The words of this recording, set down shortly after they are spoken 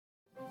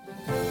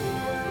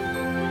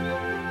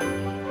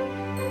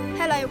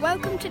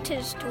welcome to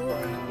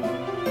TisTalk.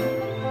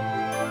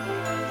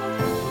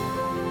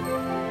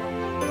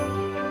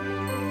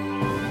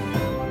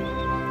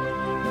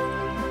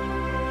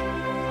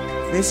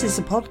 This is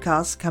a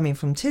podcast coming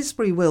from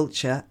Tisbury,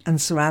 Wiltshire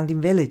and surrounding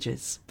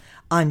villages.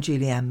 I'm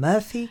Julianne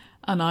Murphy.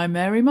 And I'm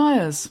Mary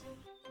Myers.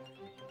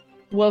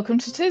 Welcome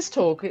to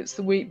TisTalk. It's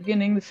the week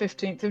beginning the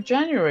 15th of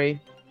January.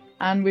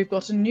 And we've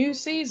got a new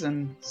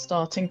season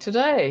starting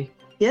today.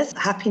 Yes,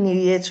 Happy New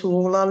Year to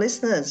all our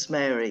listeners,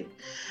 Mary.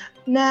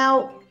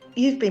 Now,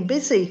 you've been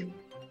busy.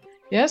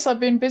 Yes, I've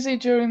been busy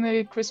during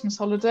the Christmas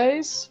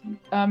holidays,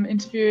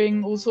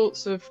 interviewing all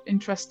sorts of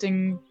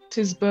interesting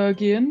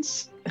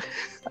Tisburgians,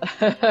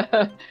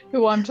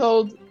 who I'm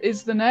told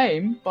is the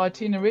name by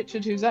Tina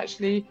Richard, who's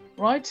actually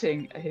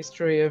writing a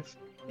history of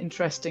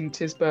interesting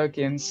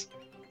Tisburgians.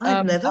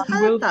 I've never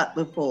heard that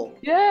before.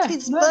 Yeah.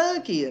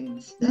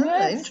 Tisburgians. No.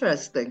 Yeah,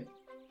 interesting.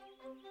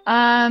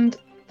 And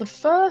the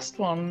first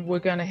one we're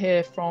going to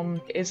hear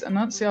from is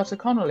Annunziata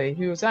Connolly,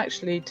 who is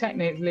actually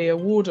technically a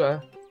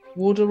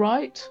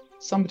Wardourite,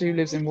 somebody who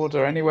lives in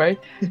Wardour anyway,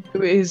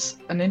 who is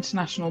an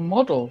international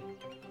model.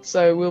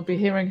 So we'll be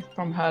hearing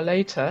from her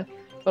later.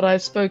 But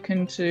I've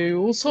spoken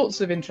to all sorts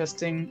of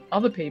interesting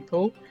other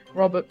people.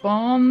 Robert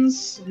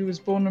Barnes, who was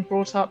born and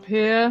brought up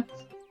here.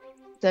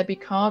 Debbie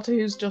Carter,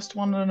 who's just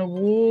won an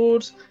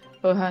award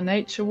for her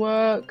nature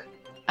work.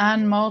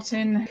 Anne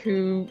Martin,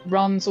 who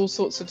runs all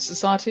sorts of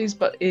societies,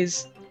 but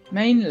is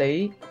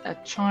mainly a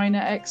China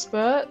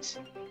expert.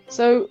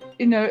 So,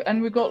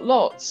 and we've got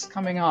lots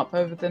coming up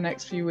over the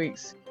next few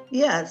weeks.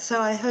 Yeah,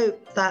 so I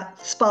hope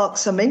that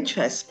sparks some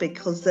interest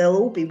because they'll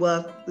all be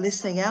worth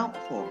listening out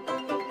for.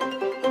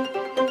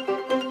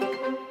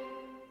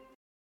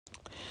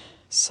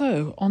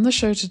 So, on the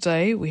show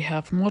today, we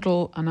have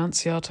model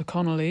Annunziata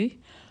Connolly,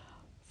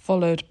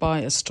 followed by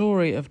a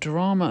story of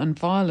drama and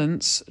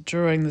violence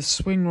during the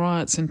swing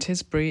riots in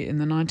Tisbury in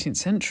the 19th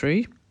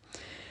century.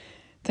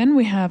 Then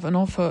we have an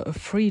offer of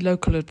free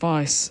local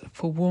advice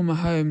for warmer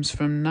homes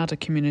from Nadder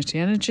Community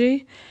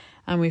Energy.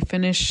 And we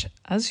finish,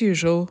 as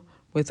usual,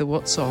 with the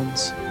What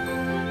Songs.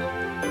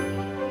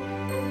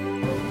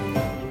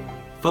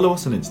 Follow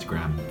us on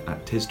Instagram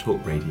at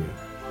TisTalk Radio.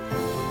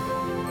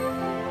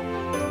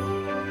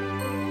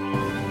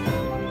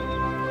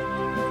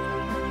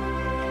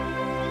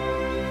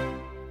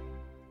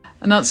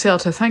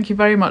 Annunziata, thank you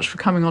very much for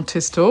coming on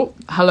TisTalk.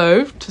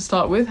 Hello, to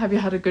start with. Have you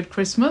had a good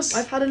Christmas?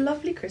 I've had a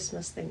lovely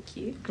Christmas, thank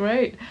you.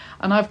 Great.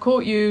 And I've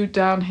caught you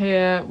down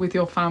here with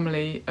your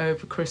family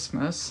over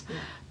Christmas,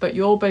 but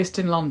you're based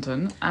in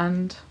London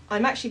and...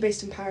 I'm actually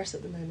based in Paris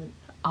at the moment.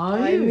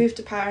 I moved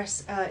to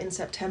Paris in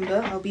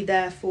September. I'll be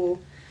there for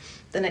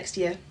the next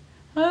year.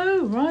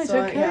 Oh, right,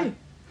 So, okay. yeah,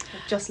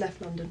 I've just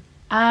left London.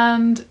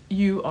 And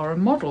you are a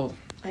model.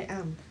 I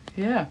am.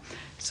 Yeah.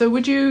 So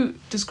would you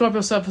describe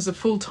yourself as a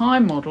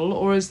full-time model,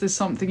 or is this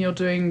something you're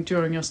doing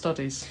during your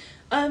studies?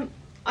 I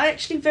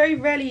actually very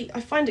rarely, I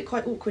find it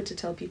quite awkward to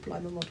tell people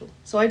I'm a model.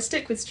 So I'd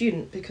stick with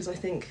student because I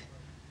think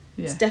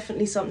it's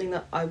definitely something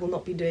that I will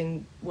not be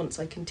doing once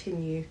I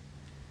continue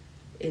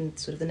in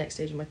sort of the next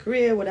stage of my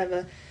career,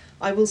 whatever.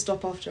 I will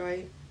stop after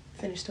I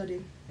finish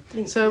studying.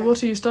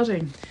 What are you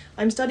studying?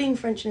 I'm studying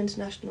French and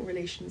International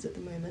Relations at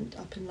the moment,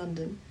 up in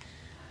London.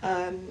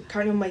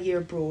 Currently on my year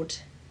abroad.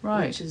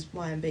 Right. Which is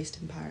why I'm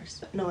based in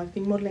Paris. No, I've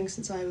been modelling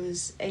since I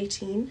was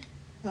 18,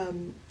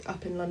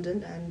 up in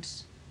London and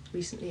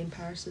recently in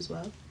Paris as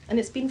well. And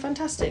it's been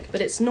fantastic,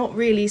 but it's not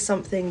really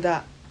something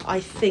that I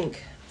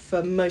think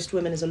for most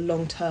women is a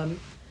long-term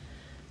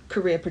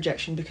career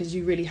projection because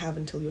you really have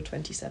until you're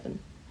 27.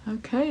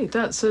 Okay,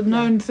 that's a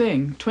known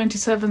thing.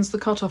 27's the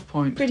cut-off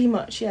point. Pretty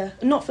much, yeah.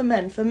 Not for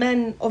men. For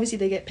men, obviously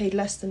they get paid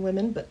less than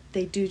women, but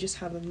they do just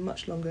have a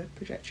much longer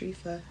trajectory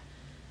for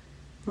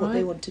what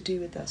they want to do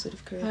with that sort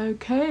of career.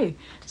 Okay,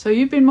 so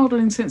you've been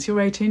modelling since you're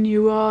 18.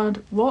 You are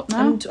what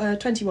now? I'm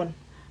 21.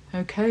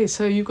 Okay,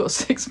 so you've got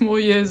 6 more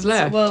years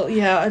left. Well,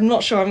 yeah, I'm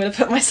not sure I'm going to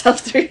put myself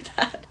through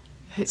that.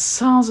 It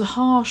sounds a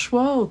harsh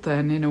world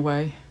then, in a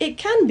way. It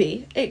can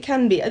be.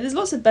 There's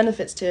lots of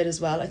benefits to it as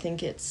well. I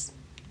think it's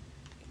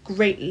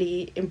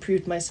greatly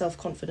improved my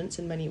self-confidence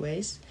in many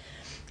ways.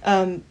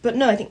 But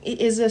no, I think it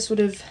is a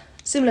sort of,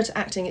 similar to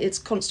acting, it's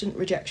constant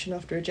rejection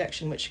after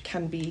rejection, which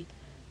can be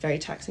very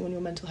taxing on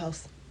your mental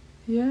health.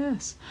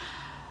 Yes.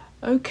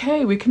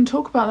 Okay, we can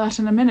talk about that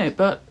in a minute,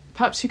 but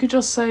perhaps you could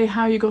just say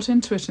how you got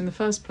into it in the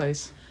first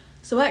place.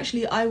 So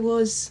actually, I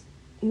was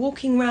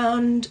walking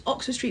around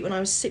Oxford Street when I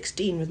was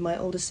 16 with my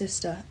older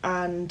sister,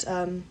 and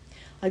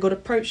I got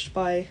approached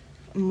by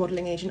a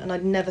modelling agent, and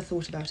I'd never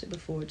thought about it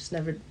before. It just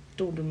never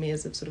dawned on me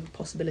as a sort of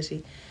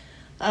possibility.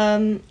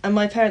 And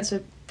my parents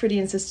were pretty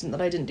insistent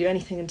that I didn't do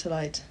anything until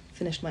I'd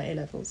finished my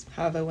A-levels.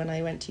 However, when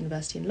I went to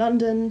university in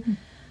London,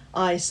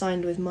 I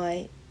signed with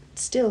my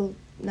still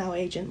now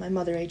agent, my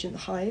mother agent, the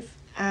Hive,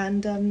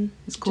 and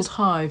it's called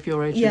Hive,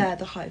 your agent? Yeah,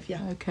 the Hive,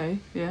 yeah. Okay,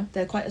 yeah.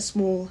 They're quite a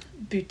small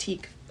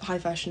boutique high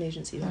fashion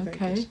agency. They're very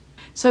Okay. good.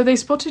 So they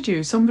spotted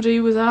you. Somebody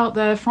was out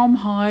there from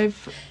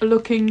Hive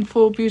looking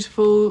for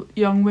beautiful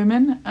young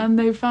women, and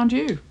they found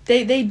you.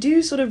 They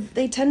do sort of,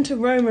 they tend to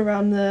roam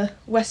around the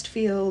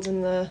Westfield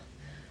and the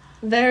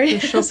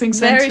various shopping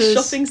various centres.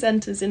 shopping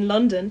centres in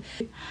London.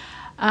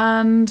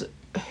 And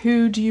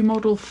who do you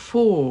model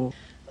for?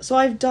 So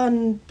I've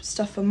done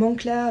stuff for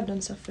Moncler, I've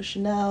done stuff for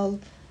Chanel.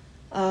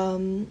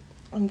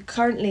 I'm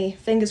currently,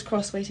 fingers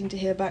crossed, waiting to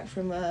hear back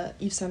from a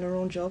Yves Saint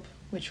Laurent job,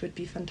 which would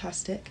be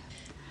fantastic.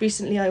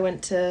 Recently I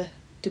went to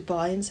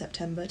Dubai in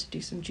September to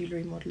do some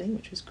jewellery modelling,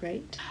 which was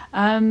great.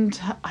 And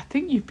I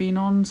think you've been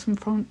on some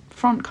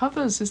front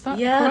covers, is that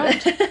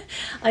correct?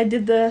 I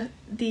did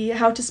the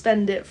How to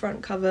Spend It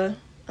front cover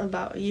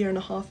about a year and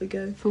a half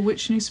ago. For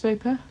which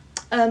newspaper?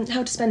 How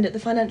to Spend It, the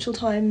Financial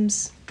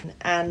Times,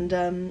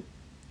 and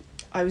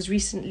I was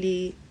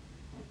recently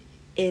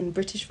in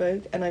British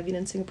Vogue, and I've been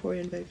in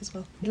Singaporean Vogue as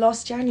well.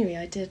 Last January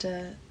I did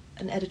an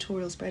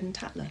editorials Bread and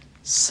Tatler.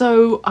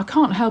 So I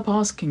can't help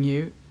asking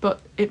you,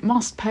 but it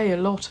must pay a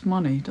lot of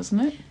money, doesn't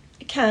it?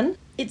 It can.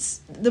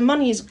 The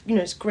money is,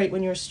 it's great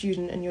when you're a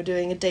student and you're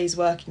doing a day's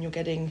work and you're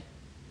getting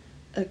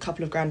a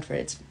couple of grand for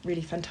it. It's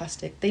really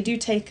fantastic. They do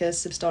take a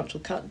substantial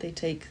cut. They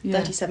take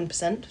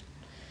 37%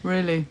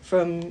 Really?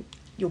 from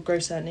your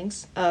gross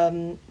earnings,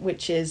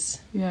 which is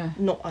Yeah.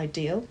 not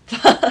ideal.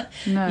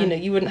 No.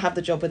 You wouldn't have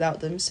the job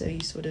without them, so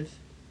you sort of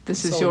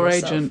This is console your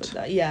yourself agent. with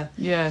that. Yeah,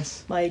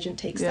 Yes. my agent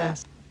takes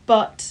Yes. that.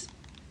 But,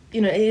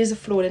 it is a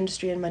flawed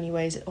industry in many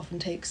ways. It often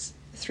takes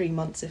 3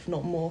 months, if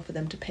not more, for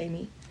them to pay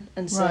me.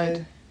 And so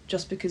Right.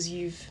 just because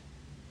you've,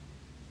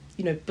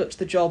 booked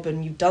the job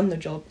and you've done the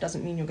job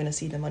doesn't mean you're going to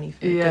see the money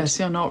for Yes,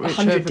 you're not rich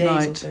 100 days or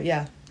overnight. so.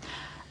 Yeah.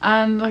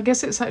 And I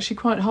guess it's actually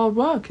quite hard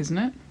work, isn't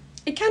it?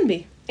 It can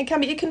be. It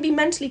can be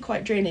mentally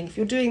quite draining if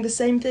you're doing the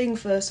same thing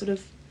for sort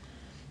of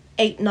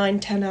 8, 9,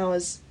 10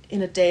 hours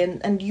in a day,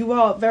 and you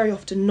are very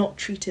often not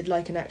treated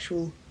like an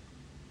actual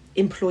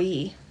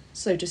employee,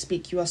 so to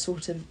speak. You are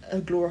sort of a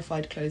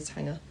glorified clothes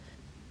hanger.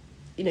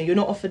 You're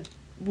not offered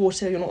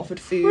water, you're not offered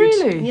food.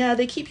 Really? Yeah,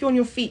 they keep you on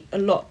your feet a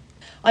lot.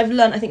 I've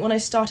learned, I think when I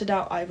started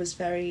out, I was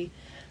very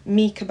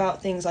meek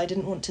about things. I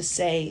didn't want to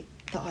say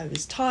that I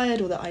was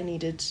tired or that I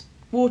needed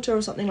water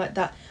or something like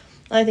that.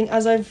 And I think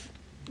as I've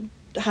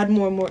had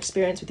more and more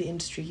experience with the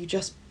industry, you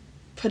just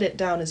put it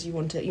down as you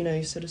want it.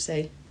 You sort of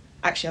say,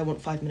 actually, I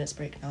want 5 minutes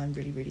break now, I'm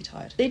really, really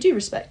tired. They do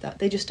respect that.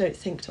 They just don't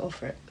think to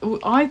offer it.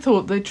 I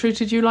thought they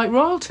treated you like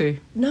royalty.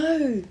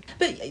 No.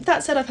 But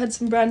that said, I've had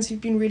some brands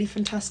who've been really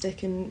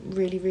fantastic and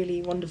really,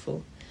 really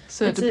wonderful.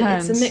 So it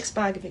depends. It's a mixed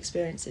bag of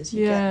experiences.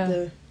 You get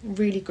the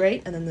really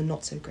great and then the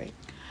not so great.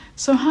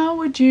 So how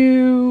would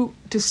you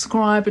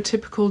describe a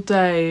typical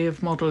day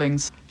of modelling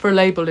for a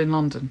label in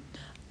London?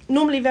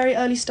 Normally very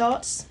early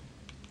starts.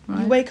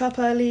 Right. You wake up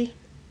early,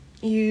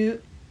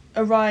 you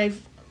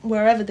arrive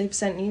wherever they've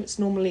sent you. It's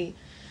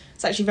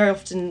actually very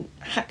often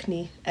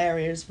Hackney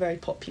area is very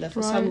popular.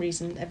 For some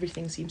reason,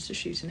 everything seems to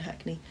shoot in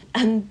Hackney.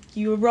 And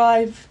you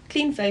arrive,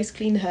 clean face,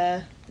 clean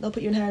hair. They'll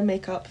put you in hair and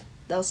makeup.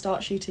 They'll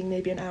start shooting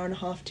maybe an hour and a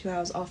half, 2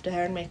 hours after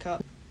hair and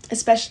makeup.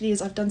 Especially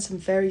as I've done some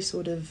very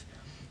sort of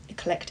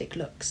eclectic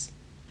looks.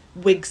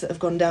 Wigs that have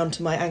gone down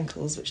to my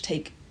ankles, which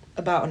take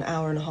about an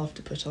hour and a half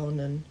to put on.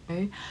 And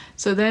Okay.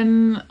 So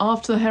then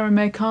after the hair and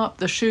makeup,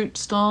 the shoot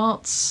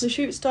starts. the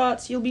shoot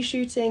starts, you'll be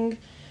shooting.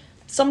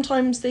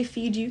 Sometimes they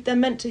feed you, they're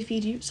meant to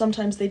feed you,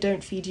 sometimes they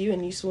don't feed you,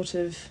 and you sort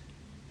of,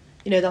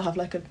 they'll have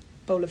like a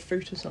bowl of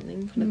fruit or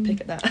something, kind of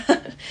pick at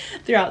that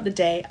throughout the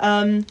day.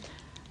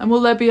 And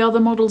will there be other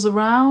models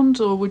around,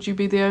 or would you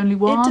be the only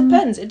one?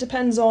 It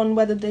depends on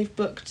whether they've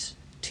booked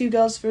 2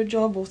 girls for a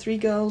job or 3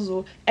 girls,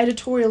 or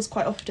editorials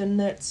quite often,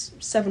 it's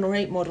 7 or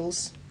 8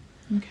 models.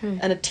 Okay.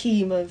 And a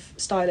team of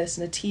stylists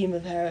and a team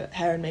of hair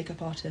and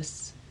makeup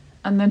artists.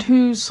 And then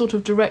who's sort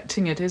of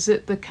directing it? Is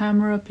it the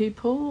camera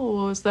people,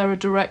 or is there a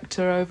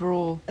director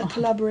overall? A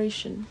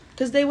collaboration.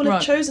 Because they will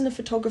have chosen a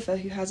photographer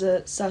who has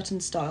a certain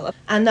style,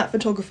 and that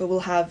photographer will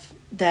have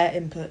their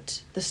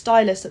input. The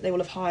stylist that they will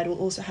have hired will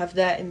also have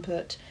their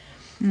input.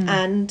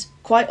 And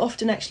quite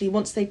often, actually,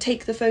 once they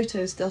take the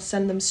photos, they'll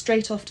send them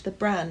straight off to the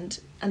brand,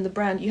 and the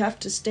brand, you have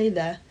to stay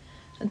there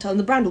and tell them.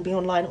 The brand will be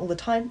online all the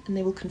time, and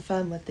they will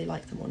confirm whether they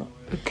like them or not.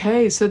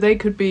 Okay, so they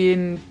could be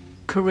in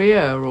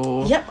Korea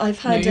or Yep, I've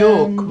had New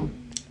York.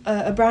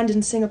 A brand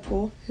in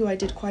Singapore who I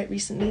did quite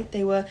recently.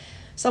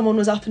 Someone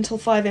was up until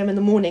 5 a.m. in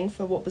the morning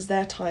for what was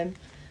their time,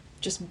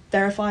 just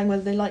verifying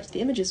whether they liked the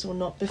images or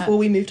not before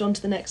we moved on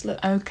to the next look.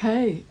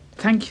 Okay,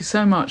 thank you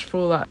so much for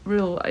all that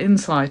real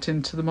insight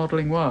into the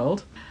modelling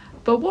world.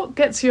 But what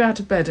gets you out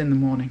of bed in the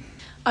morning?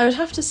 I would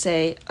have to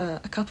say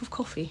a cup of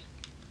coffee.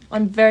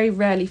 I'm very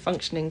rarely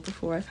functioning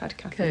before I've had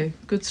caffeine. Okay,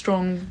 good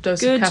strong dose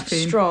Good, of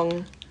caffeine.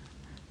 strong,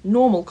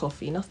 normal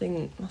coffee.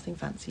 Nothing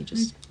fancy,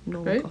 just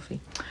normal Great.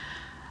 coffee.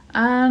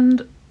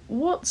 And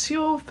what's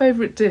your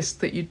favourite dish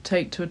that you'd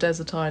take to a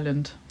desert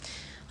island?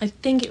 I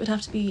think it would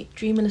have to be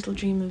Dream a Little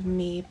Dream of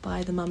Me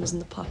by the Mums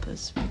and the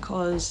Papas,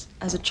 because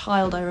as a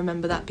child I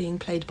remember that being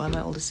played by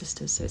my older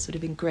sisters, so it's sort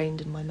of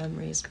ingrained in my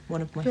memory as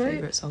one of my Great.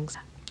 favourite songs.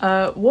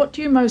 What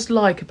do you most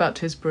like about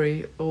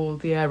Tisbury or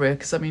the area?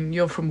 Because, I mean,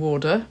 you're from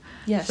Wardour.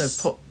 Yes.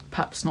 So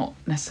perhaps not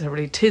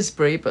necessarily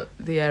Tisbury, but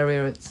the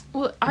area it's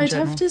Well, I'd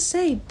have to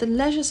say the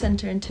leisure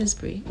centre in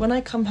Tisbury, when I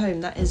come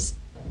home, that is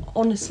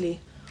honestly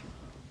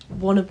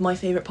one of my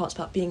favourite parts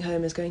about being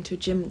home, is going to a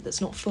gym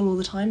that's not full all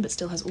the time but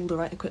still has all the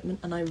right equipment,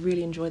 and I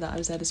really enjoy that. I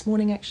was there this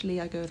morning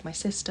actually. I go with my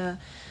sister.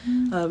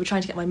 We're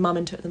trying to get my mum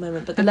into it at the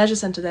moment, but the leisure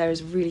centre there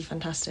is really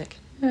fantastic.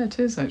 Yeah, it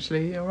is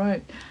actually, you're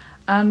right.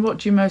 And what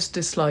do you most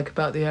dislike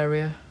about the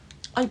area?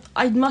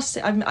 I must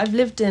say, I've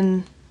lived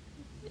in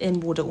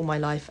Wardour all my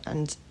life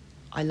and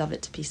I love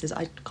it to pieces.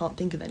 I can't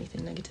think of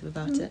anything negative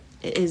about it.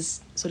 It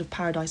is sort of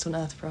paradise on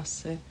earth for us.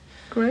 So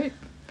Great,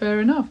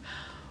 fair enough.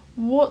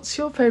 What's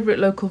your favourite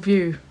local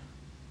view?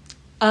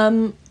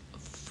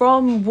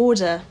 From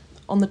Wardour,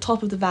 on the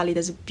top of the valley,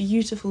 there's a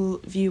beautiful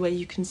view where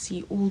you can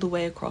see all the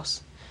way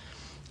across,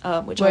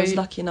 which I was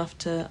lucky enough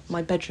to...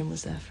 My bedroom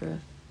was there for...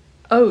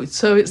 Oh,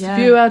 so it's the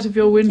view out of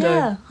your window?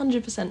 Yeah,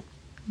 100%.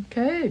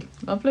 Okay,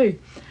 lovely.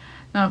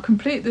 Now,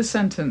 complete this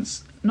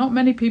sentence. Not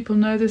many people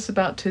know this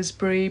about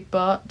Tisbury,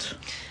 but...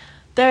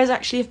 There is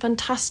actually a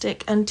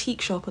fantastic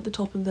antique shop at the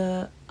top of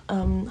the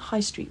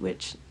high street,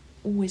 which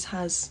always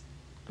has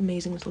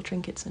amazing little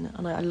trinkets in it,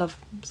 and I love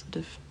sort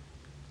of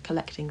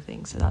collecting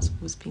things, so that's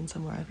always been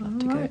somewhere I've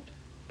loved to go.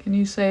 Can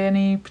you say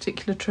any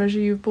particular treasure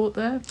you've bought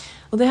there?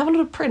 Well, they have a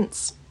lot of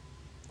prints,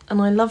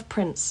 and I love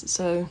prints,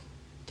 so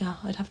yeah,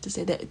 I'd have to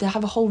say that they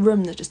have a whole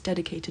room that's just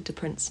dedicated to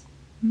prints.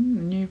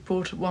 And you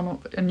bought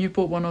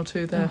one or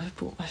two there.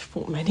 Oh, I've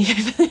bought many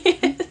over the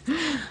years.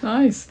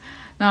 Nice.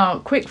 Now,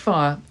 quick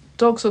fire.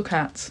 Dogs or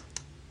cats?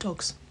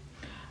 Dogs.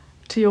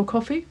 Tea or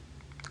coffee?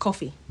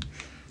 Coffee.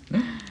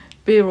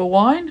 Beer or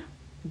wine?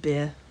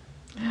 Beer.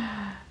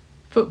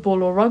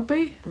 Football or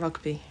rugby?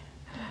 Rugby.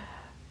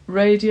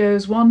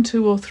 Radios 1,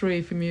 2 or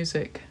 3 for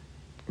music?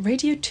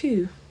 Radio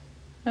 2.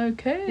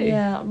 Okay.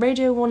 Yeah,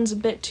 Radio 1's a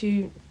bit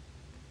too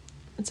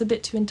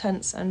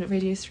intense, and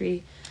Radio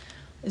 3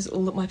 is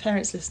all that my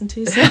parents listen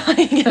to, so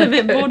I get a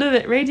bit bored of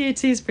it. Radio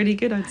 2 is pretty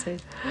good, I'd say.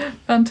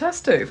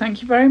 Fantastic.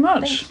 Thank you very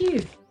much. Thank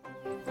you.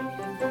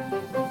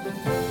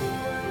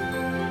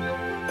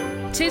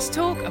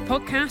 TisTalk, a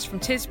podcast from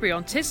Tisbury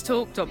on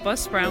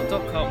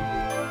tistalk.buzzsprout.com.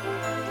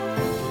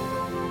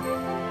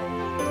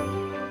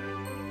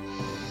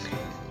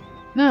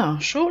 Now,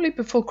 shortly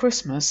before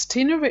Christmas,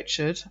 Tina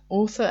Richard,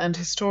 author and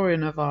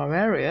historian of our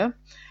area,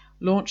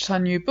 launched her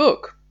new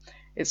book.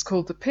 It's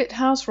called The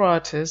Pythouse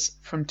Riots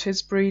from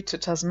Tisbury to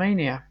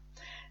Tasmania.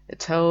 It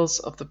tells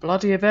of the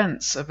bloody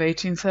events of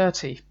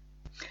 1830.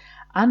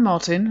 Anne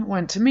Martin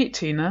went to meet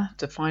Tina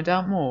to find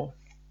out more.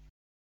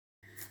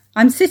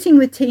 I'm sitting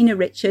with Tina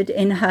Richard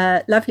in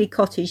her lovely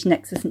cottage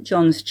next to St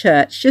John's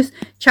Church, just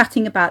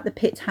chatting about the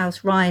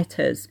Pythouse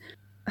Rioters.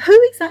 Who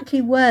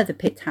exactly were the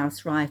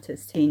Pythouse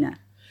Rioters, Tina?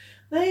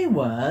 They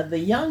were the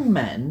young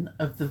men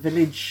of the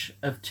village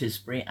of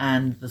Tisbury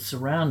and the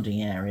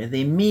surrounding area,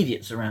 the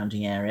immediate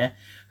surrounding area,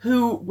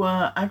 who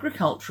were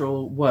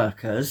agricultural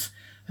workers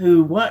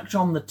who worked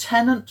on the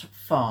tenant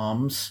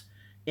farms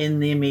in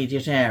the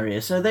immediate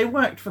area. So they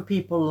worked for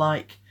people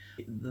like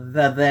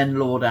the then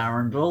Lord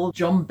Arundel,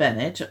 John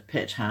Bennett at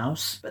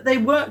Pythouse, but they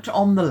worked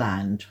on the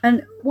land.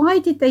 And why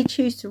did they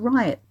choose to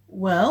riot?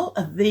 Well,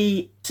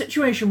 the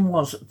situation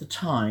was at the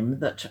time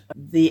that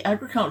the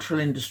agricultural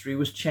industry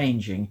was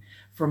changing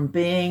from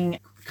being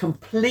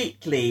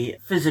completely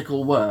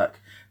physical work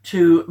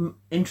to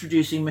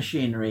introducing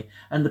machinery.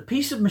 And the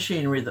piece of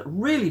machinery that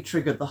really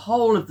triggered the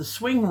whole of the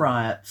swing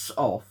riots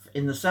off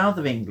in the south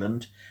of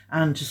England,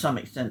 and to some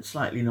extent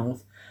slightly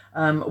north,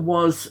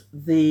 was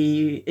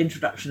the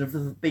introduction of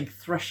the big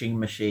threshing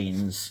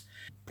machines.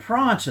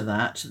 Prior to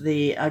that,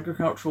 the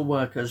agricultural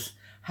workers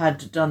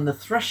had done the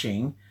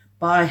threshing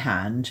by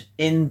hand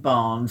in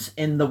barns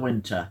in the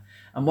winter.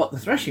 And what the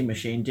threshing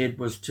machine did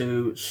was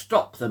to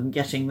stop them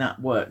getting that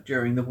work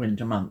during the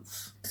winter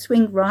months.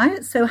 Swing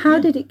riot? So how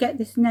did it get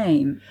this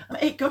name?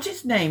 It got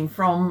its name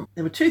from,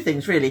 there were two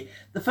things really.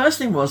 The first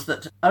thing was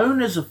that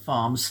owners of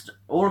farms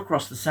all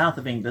across the south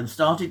of England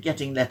started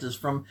getting letters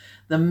from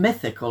the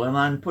mythical, and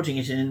I'm putting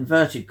it in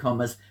inverted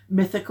commas,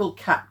 mythical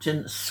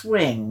Captain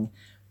Swing.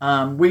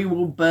 We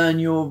will burn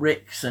your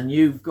ricks and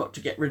you've got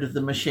to get rid of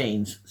the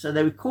machines. So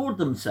they called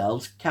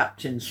themselves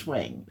Captain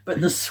Swing.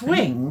 But the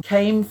swing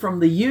came from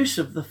the use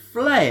of the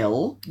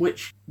flail,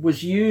 which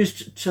was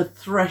used to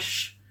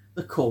thresh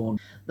the corn.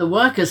 The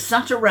workers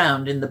sat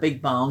around in the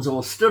big barns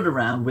or stood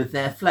around with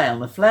their flail.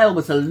 The flail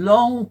was a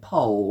long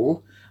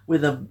pole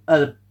with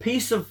a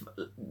piece of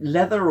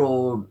leather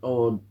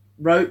or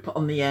rope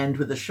on the end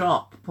with a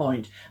sharp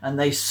point, and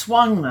they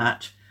swung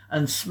that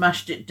and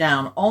smashed it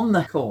down on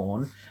the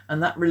corn,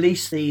 and that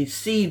released the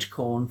seed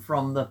corn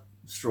from the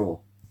straw.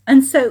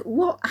 And so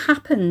what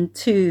happened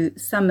to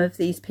some of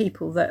these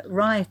people that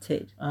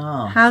rioted?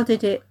 How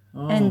did it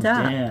end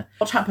up? Dear.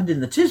 What happened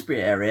in the Tisbury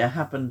area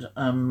happened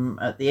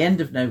at the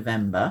end of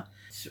November.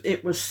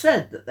 It was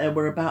said that there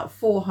were about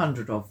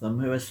 400 of them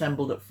who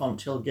assembled at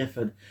Fonthill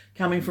Gifford,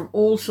 coming from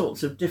all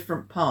sorts of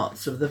different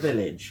parts of the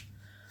village.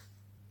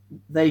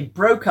 they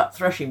broke up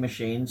threshing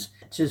machines,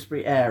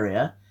 Tisbury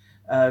area,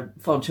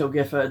 Fonthill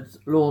Gifford,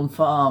 Lawn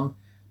Farm,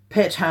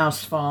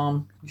 Pythouse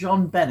Farm.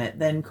 John Bennett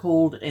then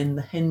called in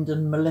the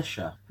Hindon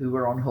militia, who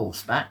were on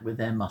horseback with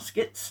their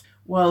muskets.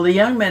 Well, the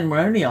young men were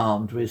only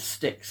armed with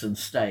sticks and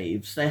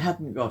staves. They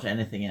hadn't got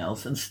anything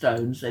else, and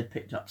stones. They'd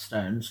picked up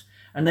stones.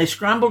 And they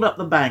scrambled up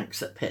the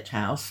banks at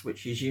Pythouse,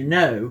 which, as you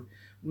know,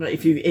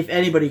 if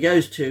anybody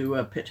goes to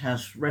a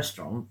Pythouse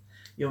restaurant,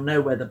 you'll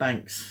know where the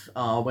banks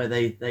are, where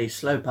they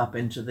slope up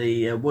into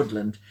the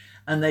woodland.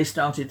 And they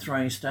started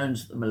throwing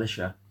stones at the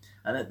militia.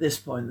 And at this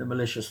point, the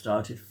militia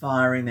started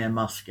firing their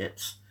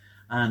muskets.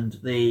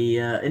 And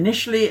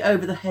initially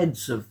over the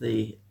heads of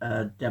the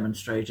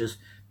demonstrators,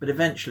 but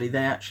eventually they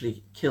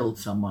actually killed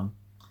someone.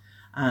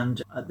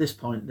 And at this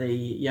point, the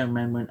young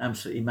men went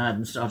absolutely mad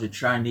and started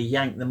trying to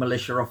yank the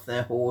militia off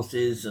their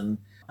horses. And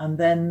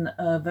then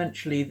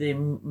eventually the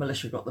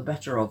militia got the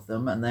better of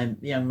them, and then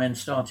the young men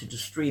started to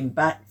stream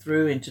back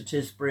through into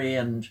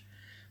Tisbury,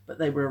 but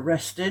they were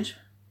arrested,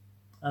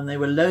 and they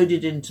were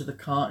loaded into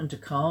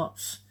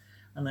carts,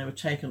 and they were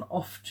taken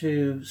off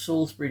to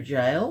Salisbury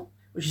Jail,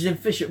 which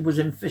is was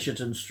in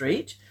Fisherton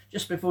Street,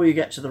 just before you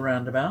get to the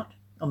roundabout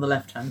on the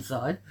left-hand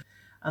side.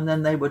 And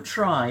then they were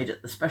tried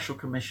at the Special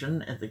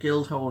Commission at the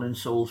Guildhall in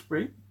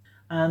Salisbury.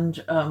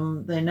 And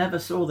they never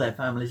saw their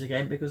families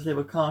again because they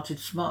were carted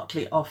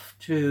smartly off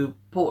to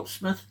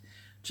Portsmouth,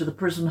 to the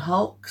prison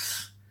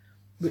hulks,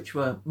 which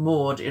were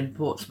moored in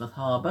Portsmouth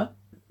Harbour.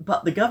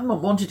 But the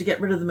government wanted to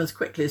get rid of them as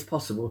quickly as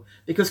possible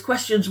because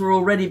questions were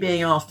already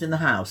being asked in the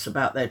House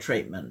about their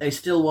treatment. They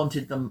still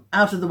wanted them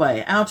out of the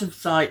way, out of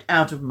sight,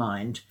 out of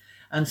mind.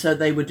 And so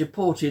they were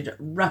deported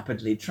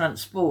rapidly,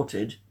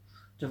 transported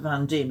to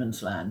Van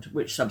Diemen's Land,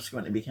 which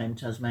subsequently became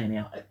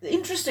Tasmania.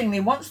 Interestingly,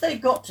 once they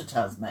got to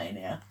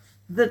Tasmania,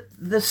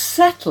 the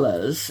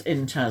settlers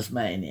in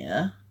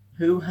Tasmania,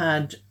 who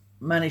had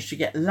managed to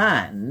get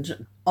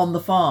land on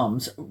the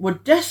farms, were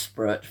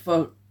desperate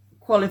for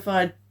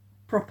qualified,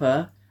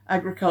 proper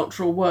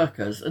agricultural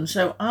workers. And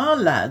so our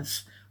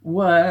lads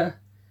were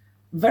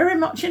very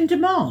much in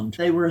demand.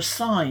 They were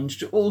assigned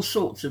to all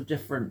sorts of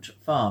different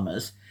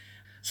farmers.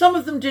 Some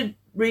of them did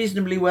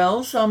reasonably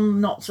well,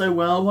 some not so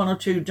well. One or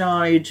two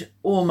died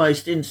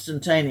almost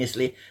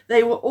instantaneously.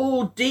 They were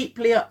all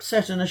deeply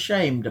upset and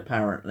ashamed,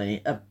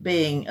 apparently, of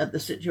being at the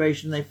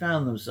situation they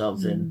found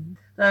themselves in.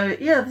 So,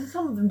 yeah,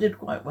 some of them did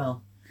quite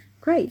well.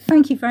 Great.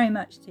 Thank you very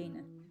much,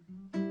 Tina.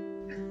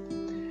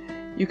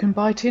 You can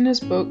buy Tina's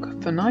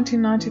book for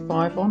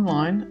 $19.95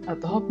 online at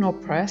the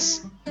Hobnob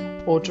Press,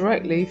 or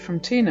directly from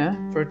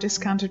Tina for a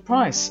discounted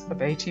price of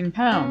 £18.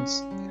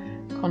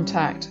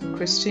 Contact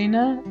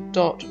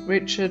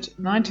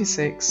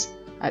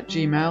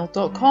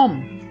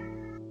christina.richard96@gmail.com.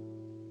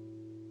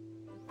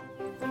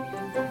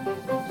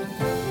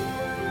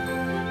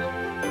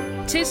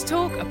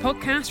 TisTalk, a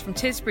podcast from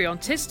Tisbury on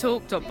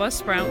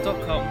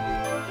TisTalk.buzzsprout.com.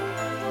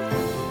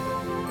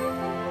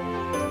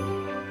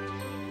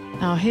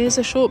 Now here's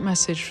a short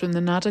message from the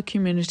Nadder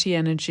Community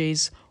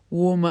Energy's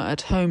Warmer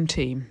at Home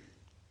team.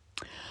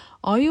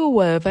 Are you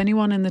aware of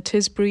anyone in the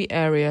Tisbury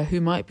area who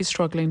might be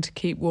struggling to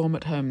keep warm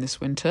at home this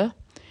winter?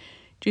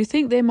 Do you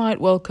think they might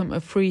welcome a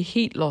free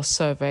heat loss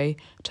survey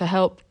to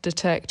help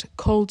detect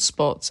cold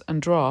spots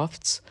and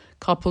drafts,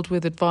 coupled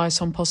with advice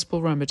on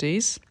possible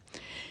remedies?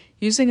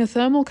 Using a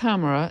thermal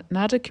camera,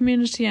 Nadder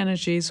Community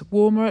Energy's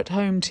Warmer at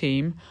Home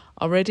team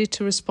are ready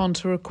to respond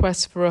to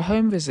requests for a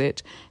home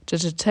visit to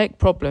detect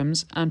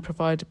problems and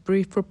provide a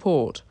brief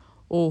report,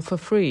 all for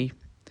free.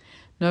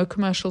 No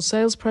commercial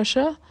sales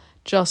pressure,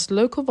 just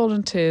local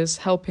volunteers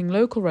helping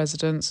local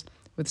residents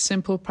with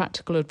simple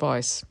practical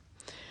advice.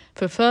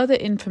 For further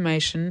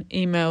information,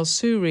 email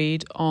Sue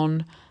Reed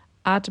on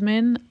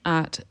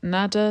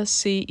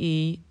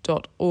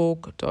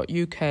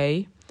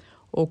admin@nadderce.org.uk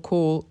or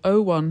call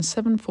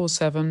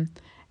 01747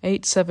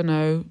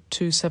 870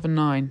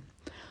 279.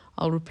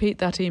 I'll repeat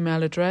that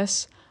email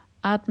address,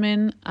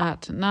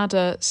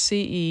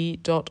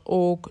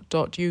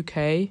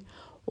 admin@nadderce.org.uk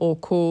or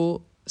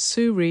call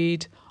Sue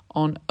Reed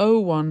on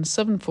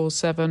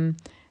 01747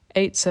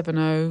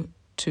 870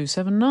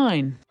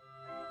 279.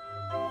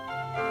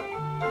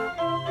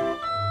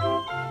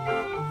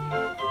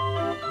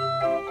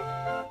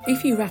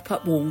 If you wrap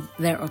up warm,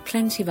 there are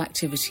plenty of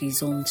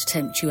activities on to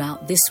tempt you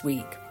out this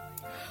week.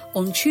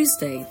 On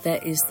Tuesday,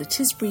 there is the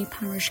Tisbury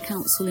Parish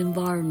Council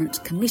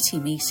Environment Committee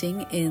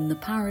meeting in the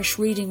Parish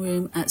Reading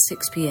Room at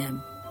 6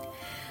 p.m.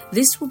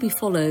 This will be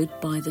followed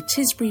by the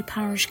Tisbury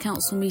Parish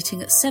Council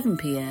meeting at 7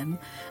 p.m,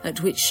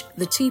 at which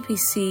the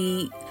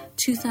TPC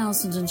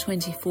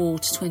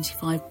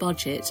 2024-25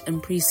 budget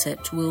and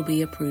precept will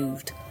be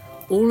approved.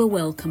 All are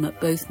welcome at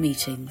both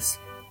meetings.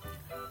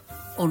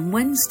 On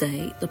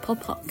Wednesday, the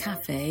Pop-Up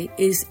Cafe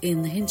is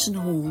in the Hinton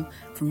Hall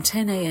from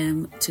 10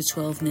 a.m. to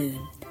 12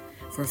 noon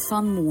for a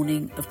fun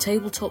morning of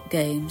tabletop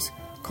games,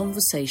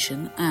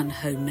 conversation and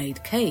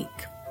homemade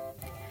cake.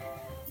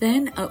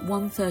 Then at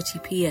 1:30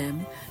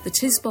 p.m, the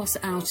TisBus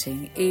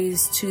outing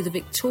is to the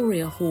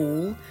Victoria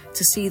Hall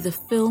to see the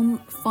film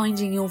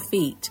Finding Your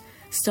Feet,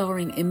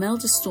 starring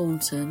Imelda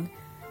Staunton,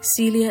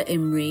 Celia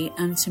Imrie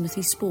and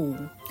Timothy Spall.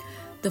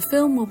 The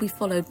film will be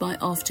followed by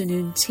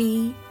afternoon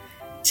tea.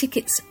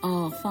 Tickets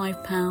are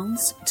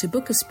 £5. To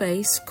book a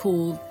space,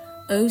 call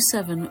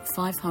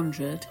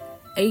 07500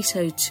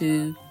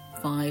 802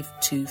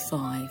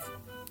 525.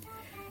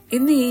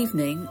 In the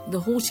evening,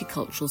 the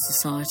Horticultural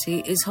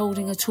Society is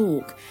holding a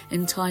talk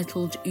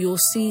entitled Your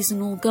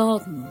Seasonal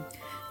Garden,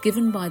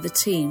 given by the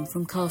team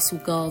from Castle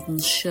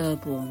Gardens,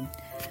 Sherborne.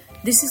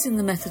 This is in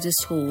the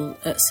Methodist Hall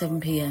at 7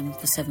 p.m.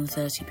 for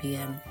 7:30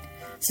 p.m.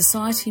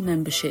 Society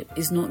membership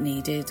is not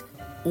needed.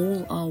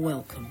 All are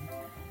welcome.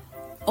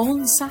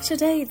 On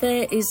Saturday,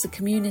 there is the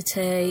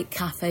Community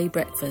Cafe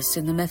breakfast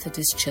in the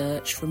Methodist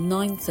Church from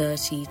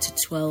 9:30 to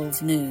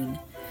 12 noon.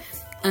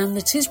 And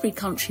the Tisbury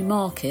Country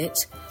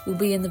Market will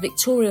be in the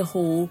Victoria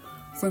Hall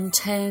from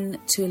 10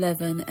 to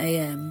 11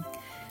 a.m.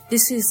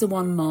 This is the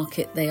one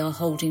market they are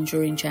holding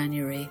during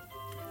January.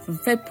 From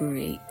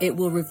February, it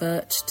will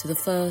revert to the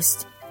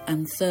first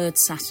and third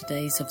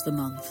Saturdays of the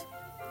month.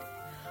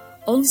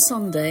 On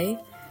Sunday,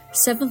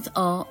 Seventh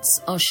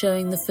Arts are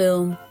showing the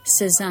film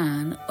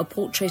Cézanne, A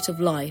Portrait of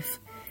Life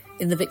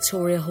in the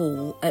Victoria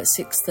Hall at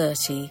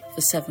 6:30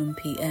 for 7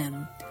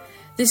 p.m.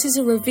 This is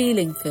a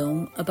revealing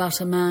film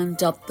about a man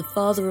dubbed the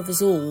father of us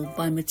all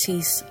by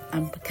Matisse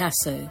and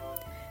Picasso.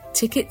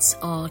 Tickets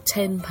are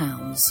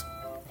 £10.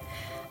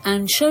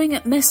 And showing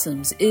at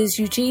Messham's is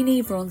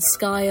Eugenie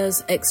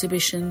Vronskaya's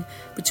exhibition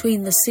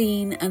Between the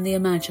Seen and the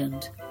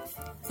Imagined.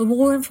 For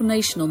more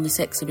information on this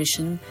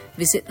exhibition,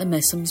 visit the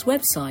Messham's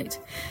website.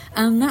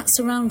 And that's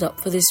a roundup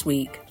for this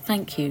week.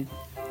 Thank you.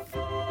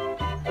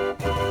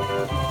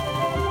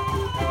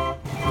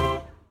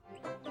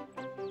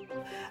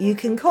 You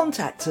can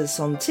contact us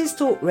on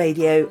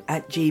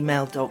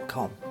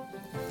tistalkradio@gmail.com.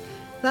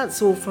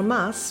 That's all from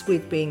us.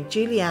 We've been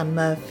Julianne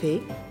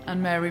Murphy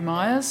and Mary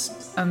Myers,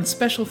 and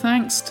special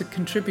thanks to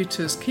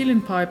contributors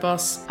Keelan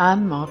Pybus,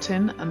 Anne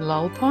Martin and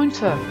Lal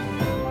Pointer.